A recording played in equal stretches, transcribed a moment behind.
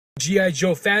G.I.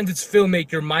 Joe fans, it's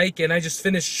filmmaker Mike, and I just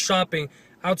finished shopping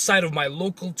outside of my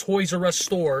local Toys R Us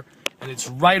store, and it's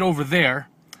right over there.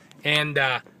 And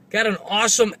got an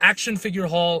awesome action figure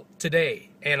haul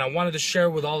today, and I wanted to share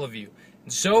with all of you.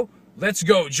 And so, let's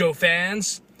go, Joe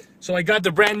fans. So I got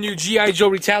the brand new G.I. Joe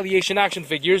Retaliation action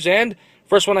figures, and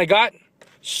first one I got,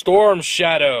 Storm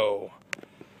Shadow.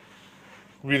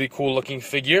 Really cool looking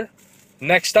figure.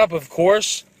 Next up, of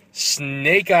course,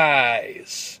 Snake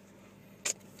Eyes.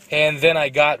 And then I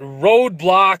got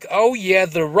Roadblock. Oh yeah,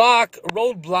 The Rock,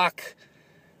 Roadblock.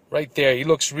 Right there. He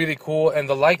looks really cool, and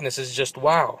the likeness is just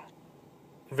wow.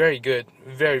 Very good.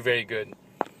 Very, very good.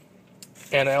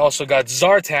 And I also got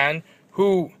Zartan,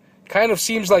 who kind of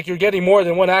seems like you're getting more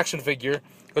than one action figure,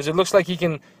 because it looks like he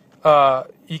can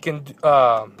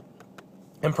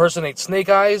impersonate Snake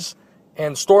Eyes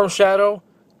and Storm Shadow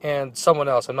and someone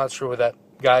else. I'm not sure who that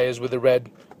guy is with the red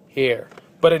hair.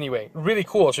 But anyway, really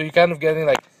cool. So you're kind of getting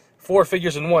like 4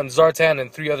 figures in one, Zartan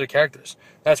and 3 other characters.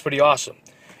 That's pretty awesome.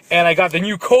 And I got the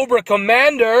new Cobra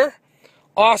Commander.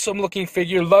 Awesome looking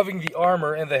figure. Loving the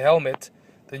armor and the helmet.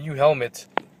 The new helmet.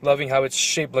 Loving how it's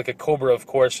shaped like a cobra, of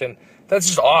course. And that's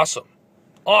just awesome.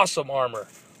 Awesome armor.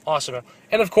 Awesome.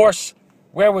 And of course,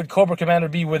 where would Cobra Commander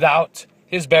be without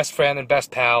his best friend and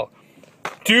best pal,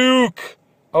 Duke?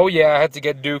 Oh yeah, I had to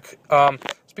get Duke.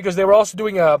 It's because they were also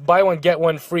doing a buy one get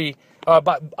one free.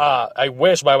 I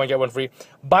wish buy one get one free.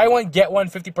 Buy one get one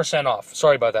 50% off.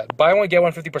 Sorry about that. Buy one get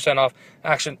one 50% off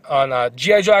action on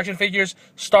G.I. Joe action figures,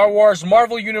 Star Wars,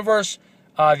 Marvel Universe,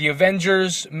 the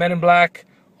Avengers, Men in Black,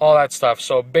 all that stuff.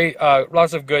 So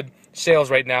lots of good sales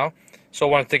right now. So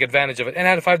I want to take advantage of it. And I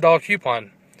had a $5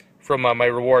 coupon from my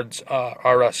rewards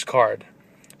RS card.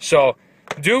 So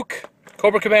Duke,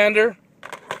 Cobra Commander,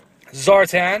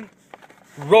 Zartan,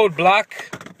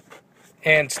 Roadblock,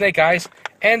 and Snake Eyes,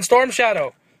 and Storm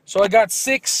Shadow. So I got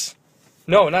 6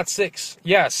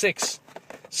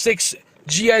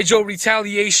 G.I. Joe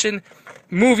Retaliation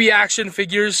movie action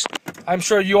figures. I'm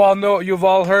sure you all know, you've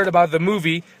all heard about the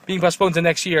movie being postponed to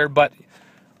next year, but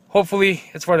hopefully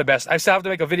it's for the best. I still have to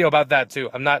make a video about that too.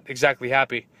 I'm not exactly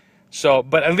happy. So,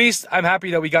 but at least I'm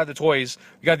happy that we got the toys,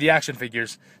 we got the action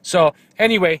figures. So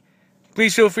anyway,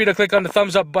 please feel free to click on the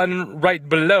thumbs up button right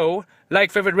below.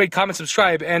 Like, favorite, rate, comment,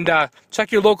 subscribe, and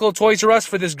check your local Toys R Us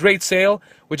for this great sale,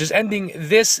 which is ending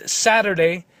this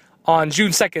Saturday on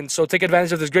June 2nd. So take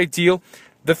advantage of this great deal.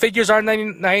 The figures are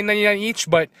 $9.99 each,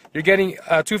 but you're getting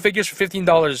 2 figures for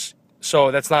 $15,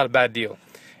 so that's not a bad deal.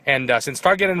 And since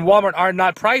Target and Walmart are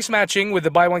not price matching with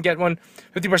the buy one get one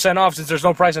 50% off, since there's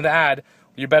no price in the ad,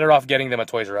 you're better off getting them at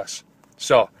Toys R Us.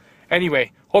 So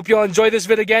anyway, hope you all enjoy this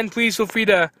vid again. Please feel free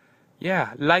to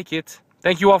like it.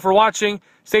 Thank you all for watching.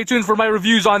 Stay tuned for my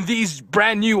reviews on these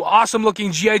brand new, awesome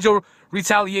looking G.I. Joe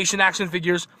Retaliation action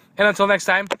figures. And until next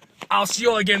time, I'll see you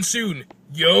all again soon.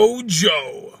 Yo,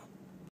 Joe.